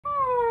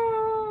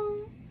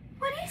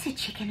it,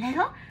 Chicken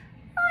Little?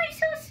 Oh, I'm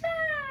so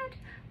sad.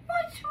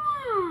 What's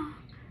wrong?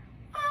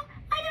 Well,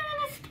 I don't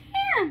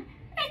understand.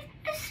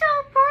 It's so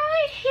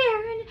bright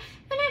here,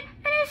 and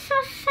it's so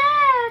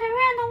sad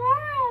around the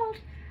world.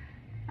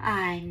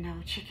 I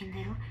know, Chicken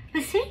Little.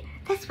 But see,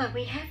 that's why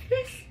we have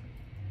this.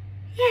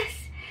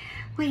 Yes,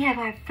 we have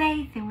our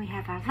faith and we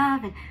have our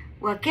love, and,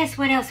 well, guess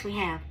what else we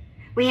have?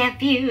 We have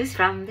views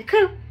from the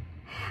Coop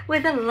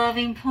with a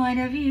loving point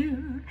of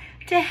view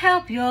to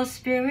help your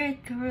spirit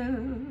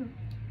through.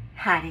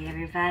 Howdy,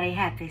 everybody.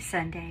 Happy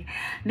Sunday.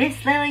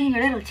 Miss Lillian,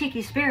 your little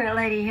Chickie Spirit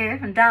Lady here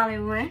from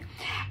Dollywood.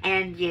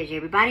 And yes,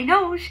 everybody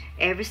knows,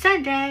 every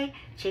Sunday,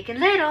 Chicken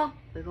Little,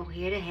 we're going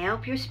here to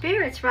help your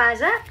spirits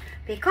rise up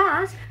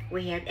because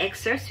we have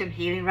excerpts from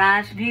Healing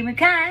Rhymes from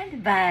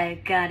Humankind by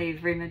Connie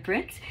Freeman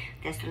Prince.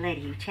 That's the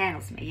lady who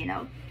channels me, you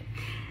know.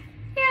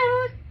 Yeah,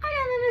 I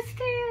don't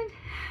understand.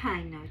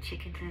 I know,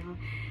 Chicken Little.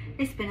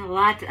 It's been a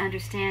lot to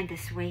understand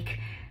this week.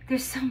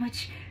 There's so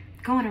much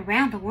going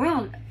around the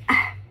world.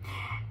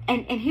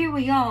 And here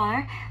we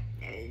are,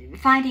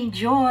 finding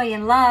joy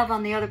and love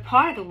on the other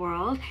part of the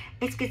world.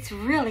 It gets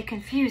really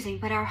confusing,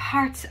 but our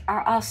hearts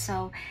are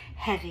also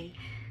heavy.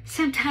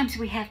 Sometimes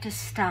we have to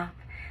stop.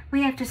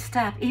 We have to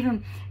stop,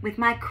 even with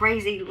my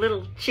crazy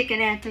little chicken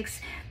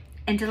antics,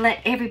 and to let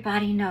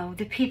everybody know,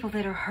 the people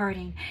that are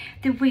hurting,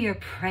 that we are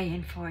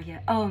praying for you.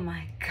 Oh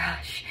my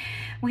gosh.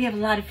 We have a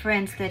lot of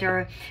friends that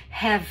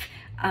have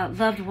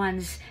loved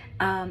ones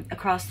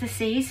across the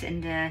seas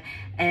and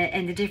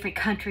the different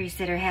countries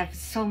that have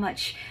so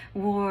much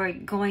war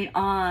going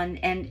on,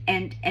 and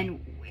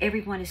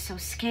everyone is so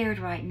scared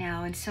right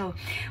now. And so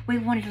we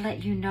wanted to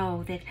let you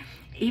know that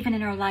even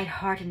in our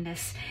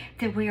lightheartedness,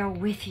 that we are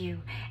with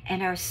you,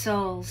 and our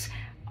souls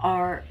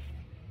are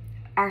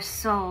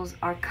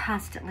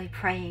constantly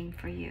praying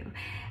for you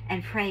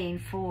and praying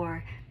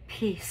for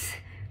peace.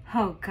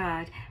 Oh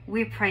God,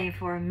 we're praying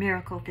for a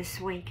miracle this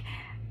week.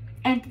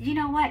 And you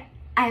know what?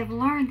 I've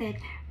learned that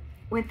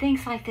when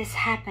things like this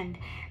happen,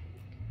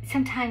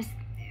 sometimes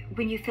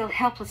when you feel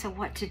helpless of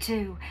what to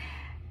do,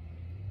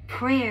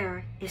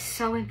 prayer is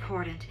so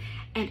important.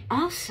 And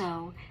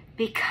also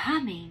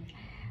becoming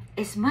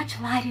as much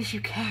light as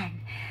you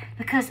can.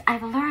 Because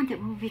I've learned that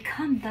when we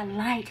become the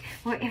light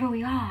wherever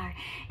we are,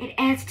 it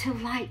adds to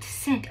light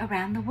sent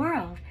around the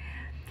world.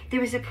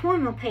 There is a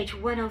poem on page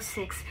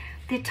 106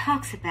 that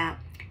talks about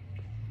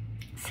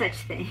such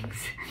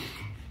things.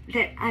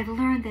 That I've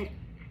learned that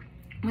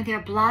when there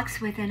are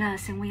blocks within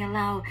us and we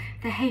allow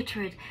the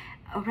hatred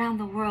around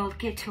the world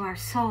get to our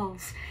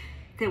souls,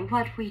 that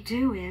what we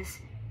do is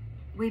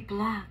we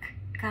block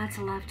God's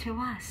love to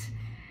us.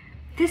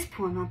 This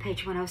poem on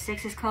page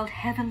 106 is called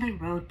Heavenly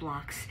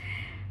Roadblocks.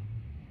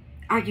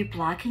 Are you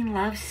blocking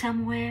love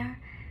somewhere?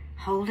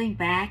 Holding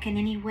back in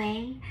any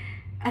way?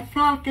 A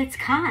thought that's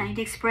kind,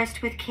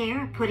 expressed with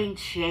care, putting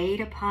shade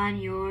upon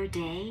your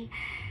day?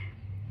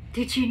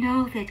 Did you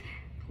know that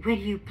when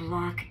you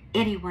block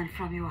anyone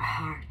from your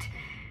heart,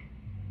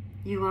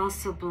 you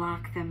also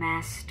block the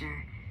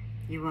Master?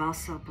 You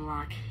also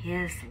block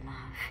His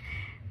love.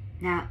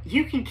 Now,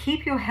 you can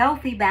keep your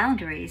healthy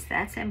boundaries.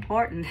 That's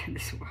important in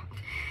this world.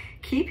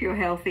 Keep your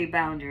healthy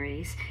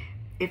boundaries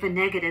if a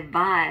negative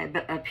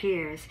vibe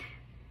appears,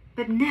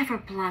 but never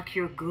block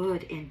your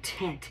good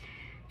intent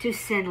to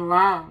send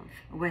love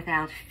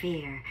without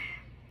fear.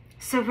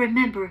 So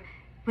remember,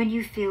 when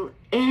you feel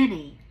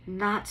any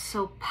not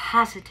so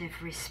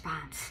positive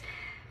response,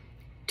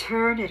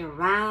 turn it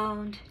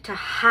around to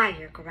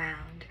higher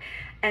ground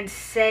and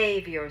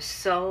save your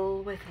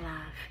soul with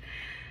love.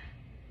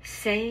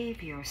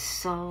 Save your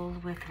soul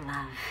with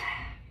love.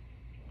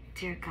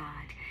 Dear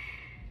God,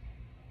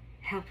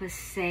 help us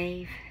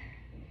save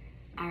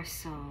our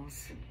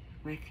souls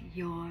with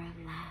your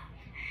love.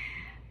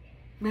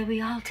 May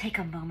we all take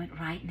a moment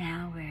right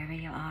now, wherever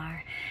you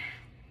are.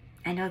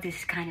 I know this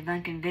is kind of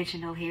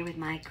unconventional here with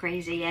my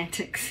crazy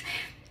antics,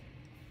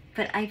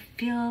 but I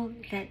feel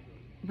that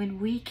when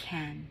we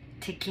can,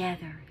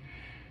 together,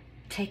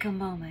 take a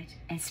moment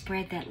and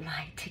spread that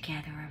light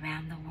together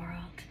around the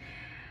world,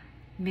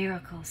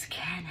 miracles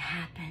can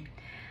happen.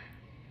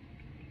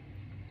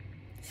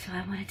 So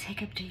I want to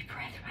take a deep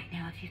breath right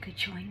now, if you could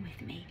join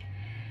with me.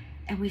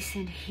 And we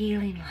send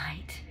healing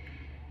light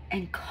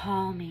and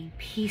calming,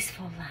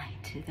 peaceful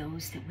light to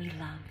those that we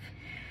love.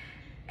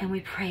 And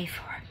we pray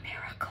for a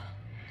miracle.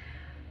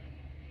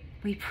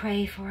 We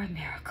pray for a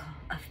miracle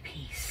of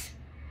peace.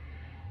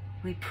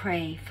 We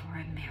pray for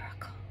a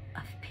miracle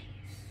of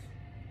peace.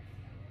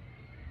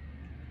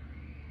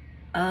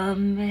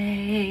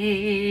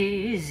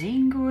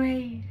 Amazing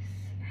grace,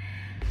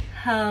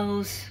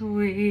 how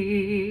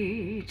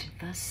sweet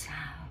the sound.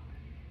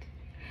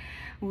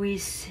 We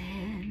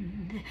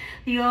send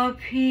your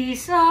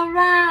peace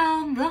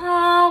around the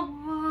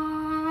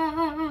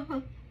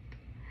world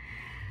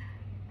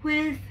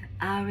with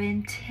our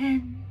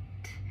intent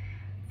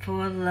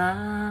for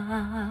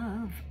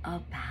love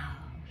abound.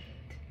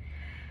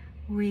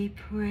 We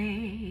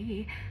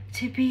pray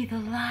to be the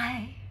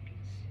light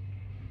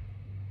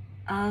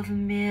of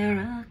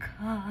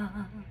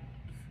miracles.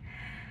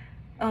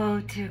 Oh,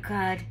 dear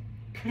God,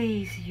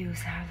 Please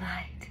use our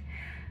light,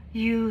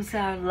 use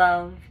our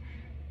love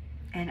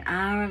and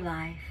our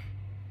life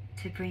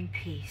to bring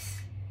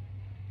peace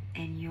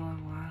in your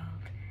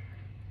world.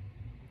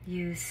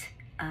 Use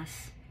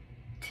us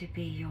to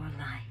be your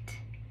light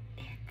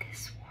in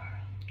this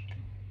world.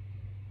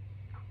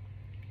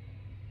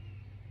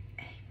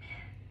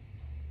 Amen.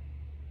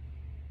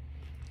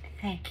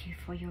 Thank you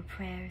for your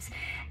prayers,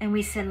 and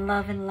we send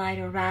love and light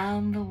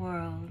around the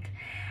world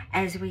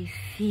as we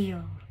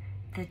feel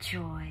the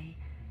joy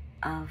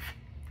of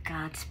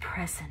God's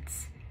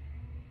presence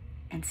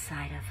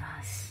inside of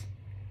us.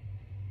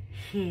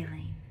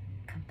 Healing,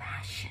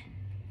 compassion,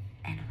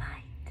 and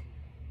light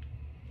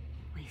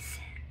we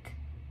send.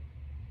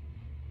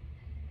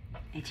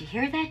 Did you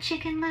hear that,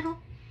 Chicken Little?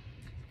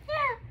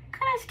 Yeah,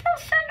 can I still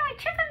send my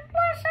chicken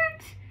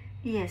blessings?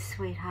 Yes,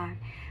 sweetheart.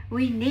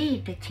 We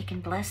need the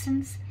chicken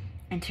blessings,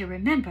 and to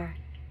remember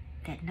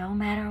that no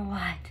matter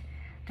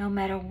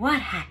what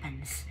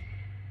happens,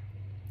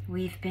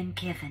 we've been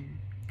given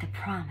the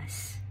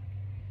promise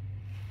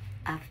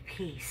of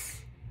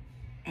peace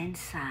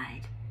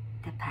inside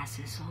that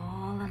passes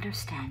all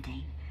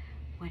understanding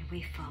when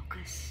we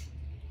focus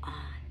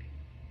on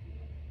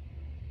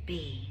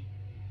being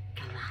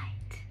the light.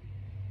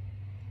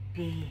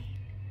 Being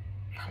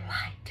the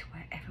light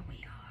wherever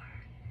we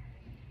are.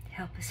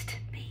 Help us to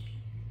be